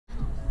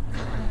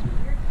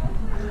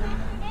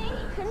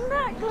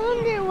go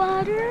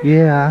underwater?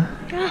 Yeah.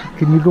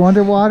 Can you go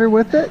underwater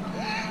with it?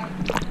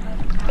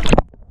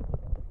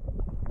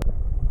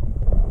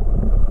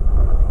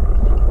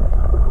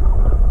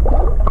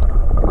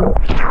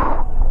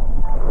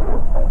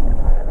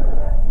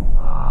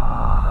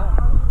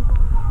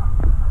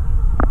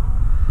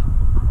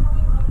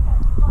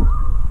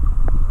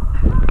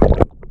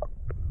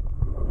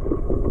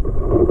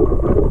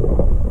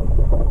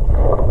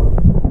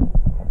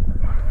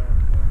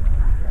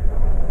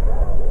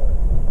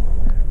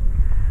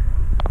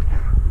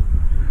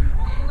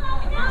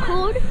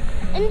 Cold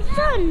and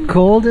sun.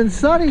 Cold and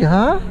sunny,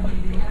 huh?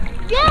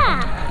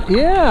 Yeah.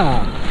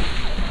 Yeah.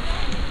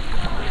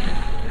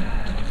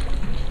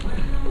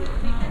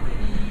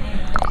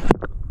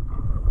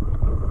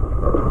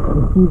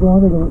 Let's keep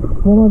on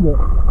it. Pull on it.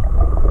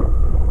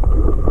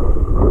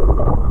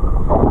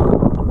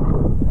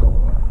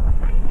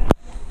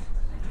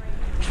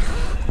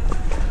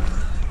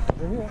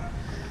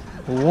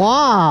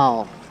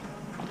 Wow.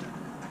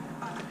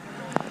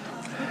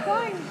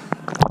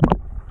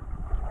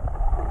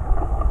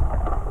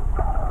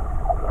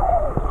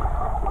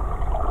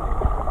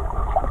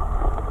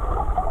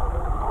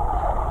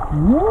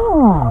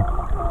 Yeah.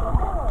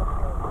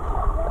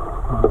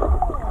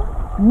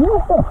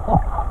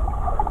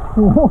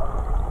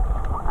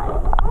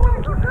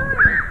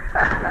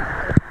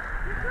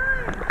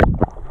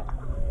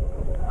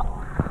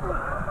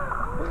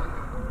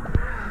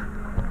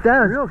 That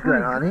was real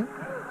good, honey.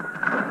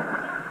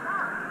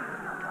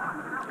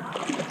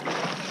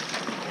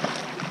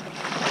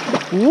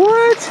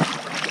 What?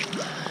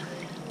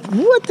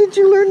 What did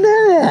you learn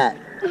that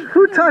at?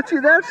 Who taught you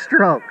that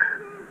stroke?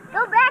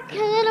 Go back a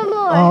little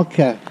more.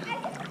 Okay.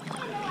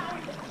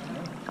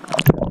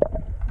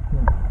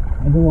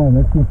 Otherwise,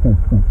 let's get that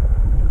stuff.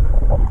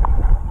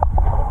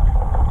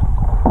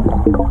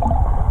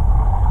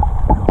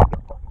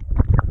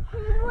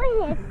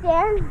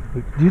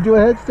 Headstand. Do you do a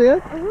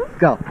headstand? Mm-hmm.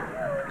 Go.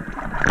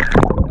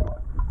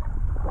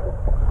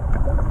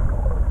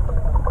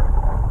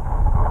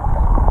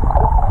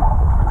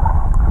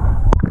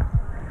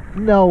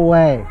 No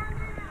way.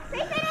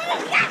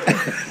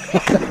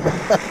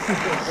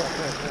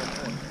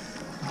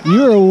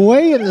 You were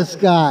way in the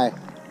sky.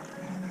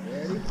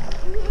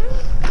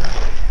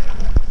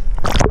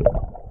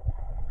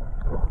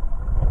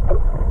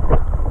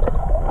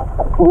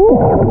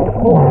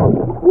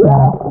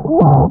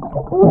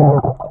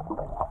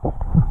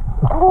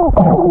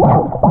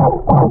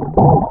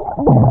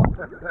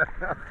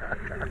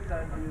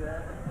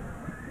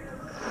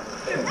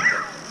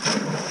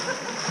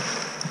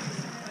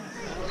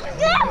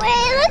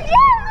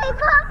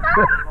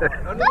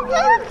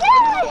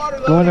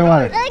 Go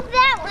underwater. Like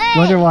that way.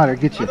 Go underwater.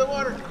 Get you.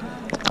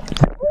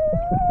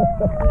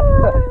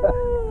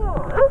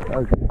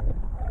 Okay.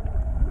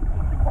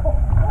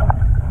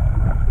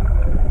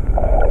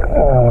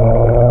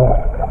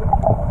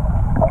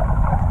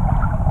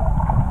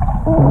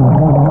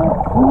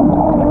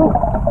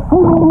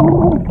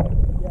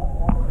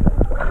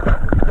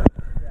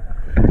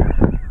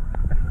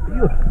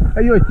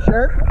 Are you a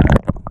shark?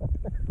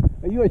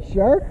 Are you a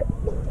shark?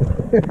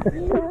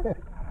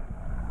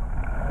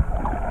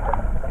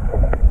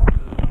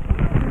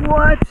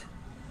 What?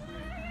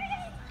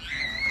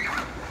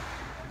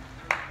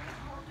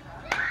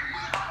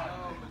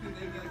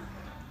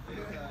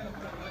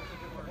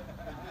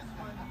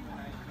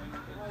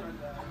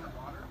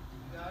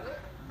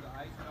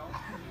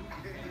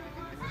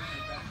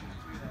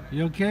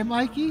 You okay,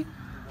 Mikey?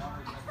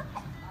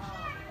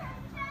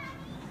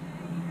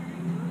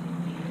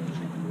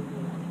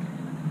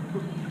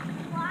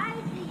 Why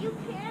do you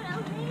care a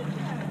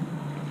laser?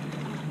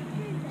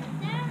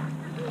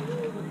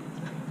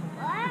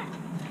 What?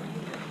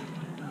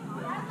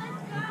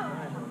 Let's go.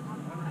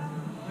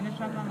 I'm gonna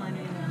shove on my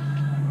name.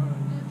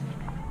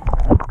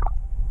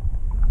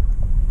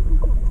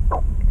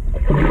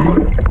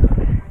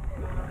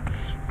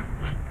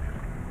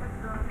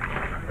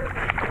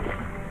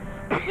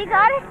 You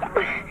got it.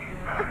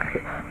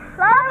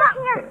 Lava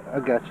here. I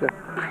gotcha.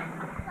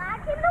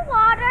 Black in the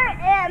water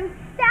and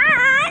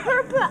that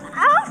purple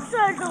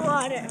outside the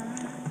water.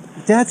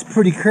 That's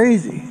pretty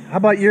crazy. How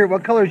about your?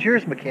 What color is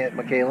yours,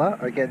 Michaela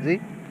or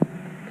Kenzie?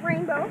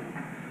 Rainbow.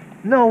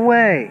 No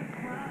way.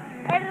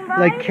 And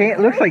Like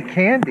looks like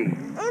candy.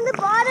 And the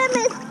bottom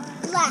is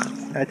black.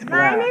 That's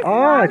Mine black. is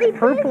Oh, it's lollipop,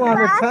 purple on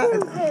the black top.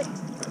 and pink.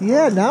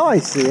 Yeah, now I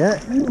see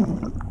it.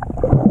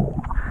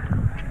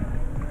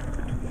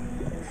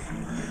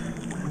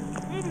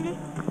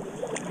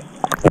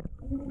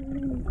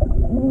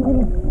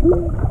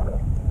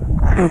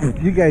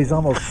 You guys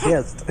almost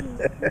kissed.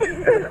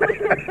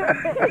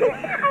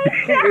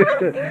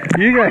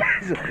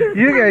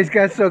 you guys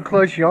got so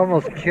close you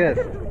almost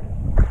kissed.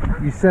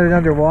 You set it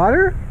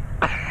underwater?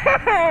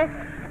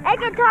 I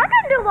can talk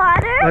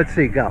underwater. Let's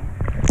see, go.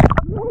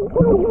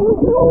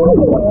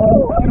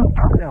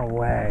 No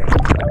way.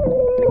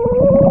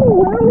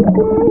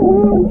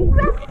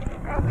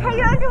 Are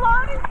you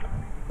underwater?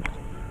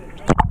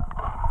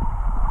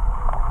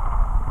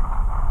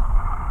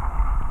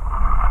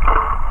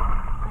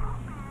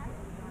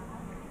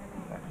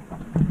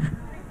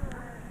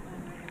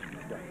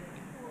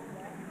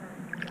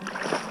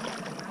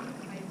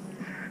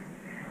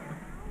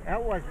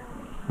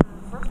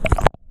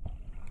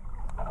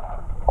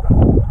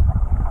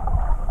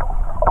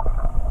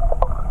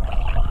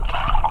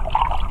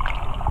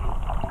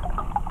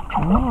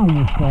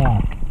 doing this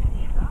fast?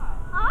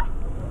 Huh?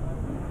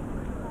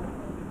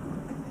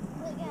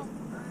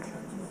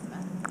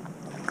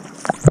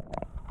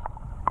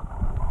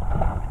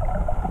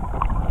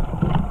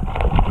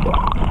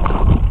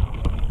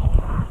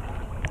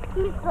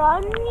 He's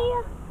on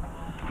me.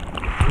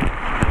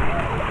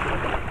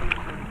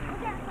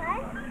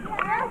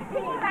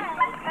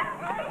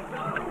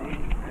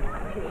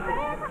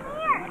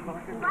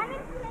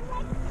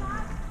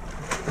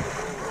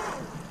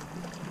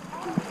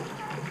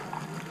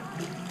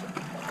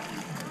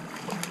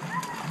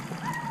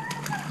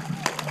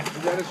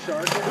 Is that a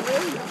shark in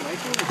there?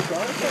 Mikey, a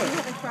shark? Yeah, you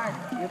have a shark.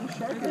 You have a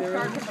shark in There's there.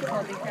 a shark in the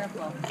pool. Be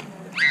careful.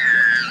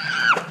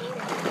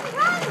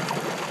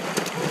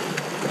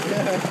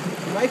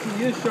 Yeah. Mikey,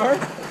 you a shark?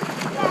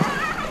 Yeah.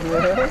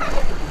 Yeah.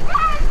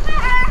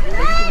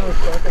 No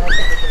shark